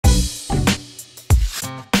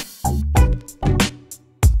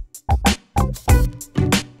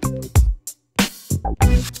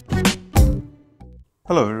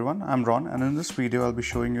Hello everyone, I'm Ron, and in this video I'll be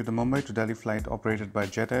showing you the Mumbai to Delhi flight operated by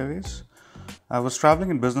Jet Airways. I was traveling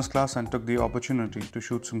in business class and took the opportunity to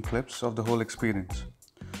shoot some clips of the whole experience.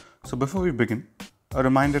 So before we begin, a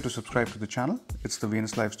reminder to subscribe to the channel. It's the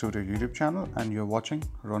Venus Live Studio YouTube channel and you're watching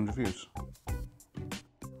Ron Reviews.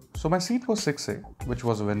 So my seat was 6A, which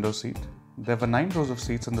was a window seat. There were 9 rows of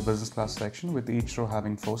seats in the business class section, with each row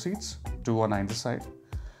having 4 seats, 2 on either side.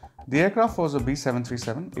 The aircraft was a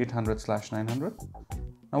B737 800/900.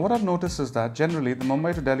 Now what I've noticed is that generally the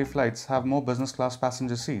Mumbai to Delhi flights have more business class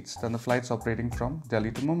passenger seats than the flights operating from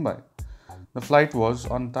Delhi to Mumbai. The flight was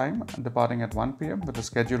on time, departing at 1 p.m. with a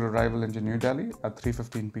scheduled arrival into New Delhi at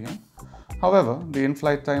 3:15 p.m. However, the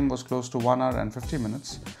in-flight time was close to 1 hour and 50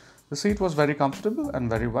 minutes. The seat was very comfortable and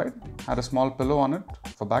very wide, had a small pillow on it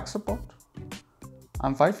for back support.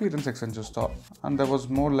 I'm 5 feet and 6 inches tall, and there was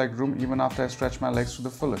more leg room even after I stretched my legs to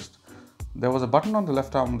the fullest. There was a button on the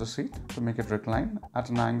left arm of the seat to make it recline at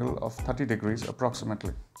an angle of 30 degrees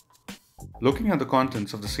approximately. Looking at the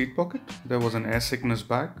contents of the seat pocket, there was an air sickness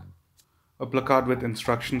bag, a placard with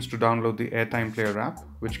instructions to download the Airtime Player app,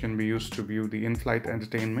 which can be used to view the in-flight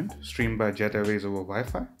entertainment streamed by Jet Airways over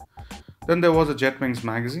Wi-Fi. Then there was a Jetwings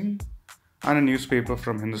magazine and a newspaper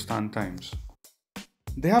from Hindustan Times.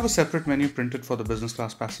 They have a separate menu printed for the business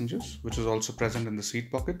class passengers, which is also present in the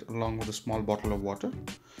seat pocket along with a small bottle of water.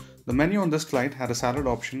 The menu on this flight had a salad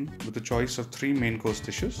option with a choice of 3 main course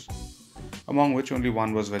dishes, among which only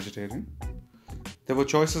one was vegetarian. There were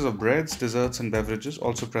choices of breads, desserts and beverages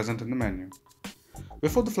also present in the menu.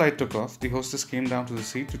 Before the flight took off, the hostess came down to the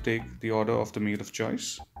seat to take the order of the meal of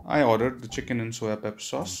choice. I ordered the chicken and soya pepper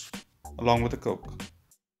sauce along with a Coke.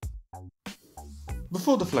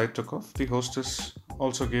 Before the flight took off, the hostess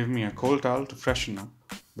also gave me a cold towel to freshen up,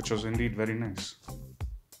 which was indeed very nice.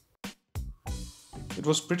 It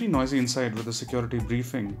was pretty noisy inside with the security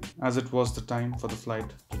briefing, as it was the time for the flight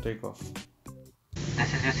to take off.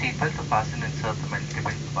 This is your seatbelt. To fasten, insert the metal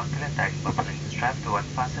belt buckle and tighten by pulling the strap. To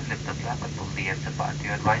unfasten, lift the flap and pull the ends apart. You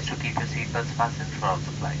are advised to keep your seatbelts fastened throughout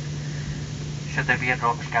the flight. Should there be a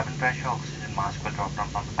drop in cabin pressure, oxygen mask will drop down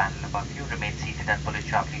from the panel above you. Remain seated and pull it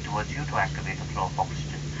sharply towards you to activate the flow of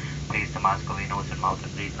oxygen. Place the mask over your nose and mouth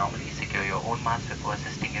and breathe normally. Secure your own mask before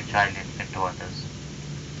assisting your child, infant or others.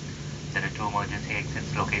 There are 2 emergency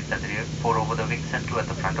exits located at the rear, 4 over the wings and 2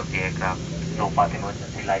 at the front of the aircraft. Low path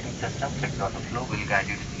emergency lighting system fixed on the floor will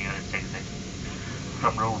guide you to the nearest exit.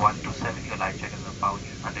 From row 1 to 7, your life jacket is in a pouch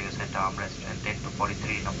under your center armrest, and 10 to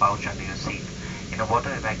 43 in a pouch under your seat. In a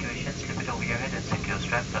water evacuation, slip it over your head and secure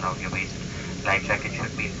straps around your waist. Life jacket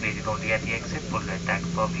should be inflated only at the exit. Pull red tag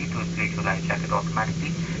firmly to inflate your life jacket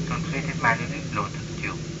automatically. To inflate it manually, blow into the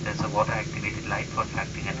tube. There's a water activated light for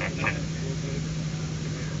attracting attention.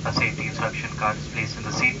 A safety instruction card is placed in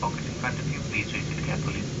the seat pocket in front of you. Please read it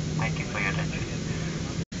carefully. Thank you for your attention.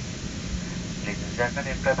 Ladies and gentlemen,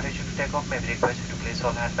 in preparation to take off, may we request you to place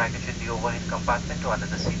all hand baggage in the overhead compartment or under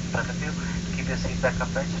the seat in front of you. Keep your seat back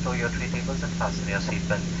upright, store your tray tables and fasten your seat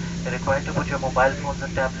belt. You're required to put your mobile phones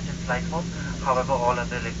and tablets in flight mode. However, all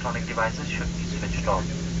other electronic devices should be switched off.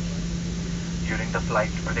 During the flight,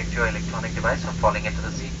 to protect your electronic device from falling into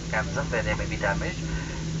the seat mechanism where they may be damaged,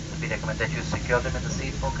 we recommend that you secure them in the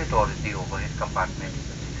seat pocket or in the overhead compartment.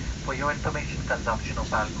 For your information, consumption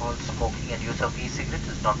of alcohol, smoking and use of e-cigarettes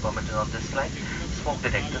is not permitted on this flight. Smoke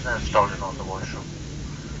detectors are installed in all the washroom.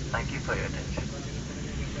 Thank you for your attention.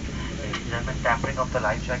 Ladies and gentlemen, tampering of the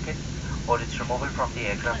life jacket or its removal from the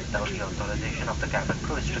aircraft without the authorization of the cabin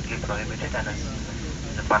crew is strictly prohibited and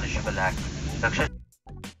is a punishable act.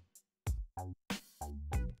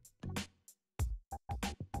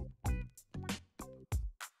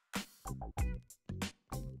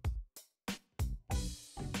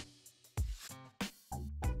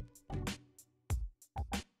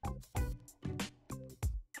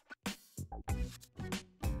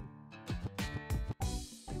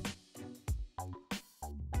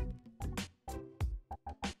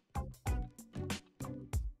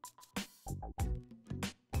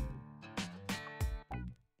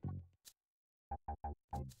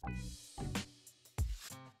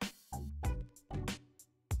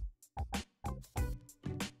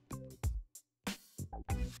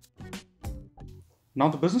 Now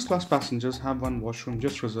the business class passengers have one washroom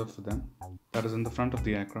just reserved for them, that is in the front of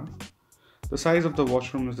the aircraft. The size of the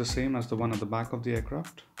washroom is the same as the one at the back of the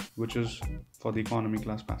aircraft, which is for the economy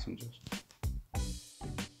class passengers.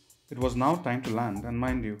 It was now time to land, and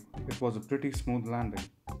mind you, it was a pretty smooth landing.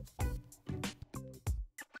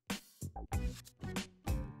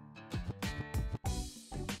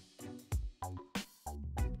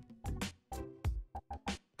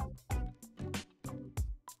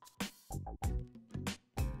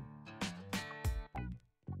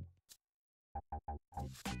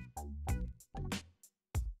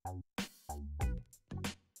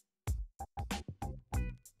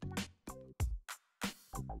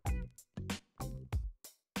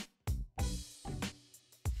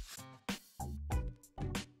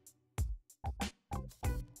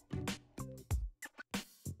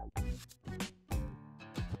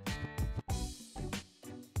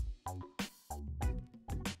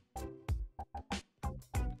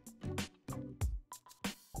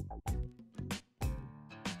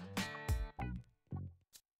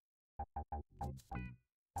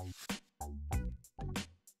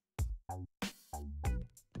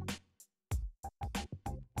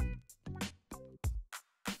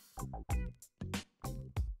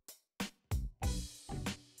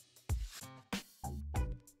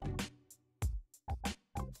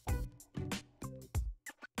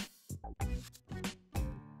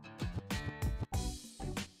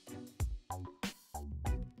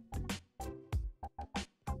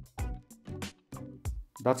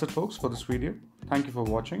 That's it folks for this video. Thank you for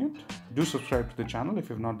watching it. Do subscribe to the channel if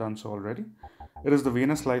you've not done so already. It is the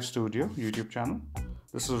Venus Live Studio YouTube channel.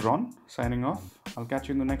 This is Ron signing off. I'll catch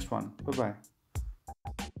you in the next one. Bye bye.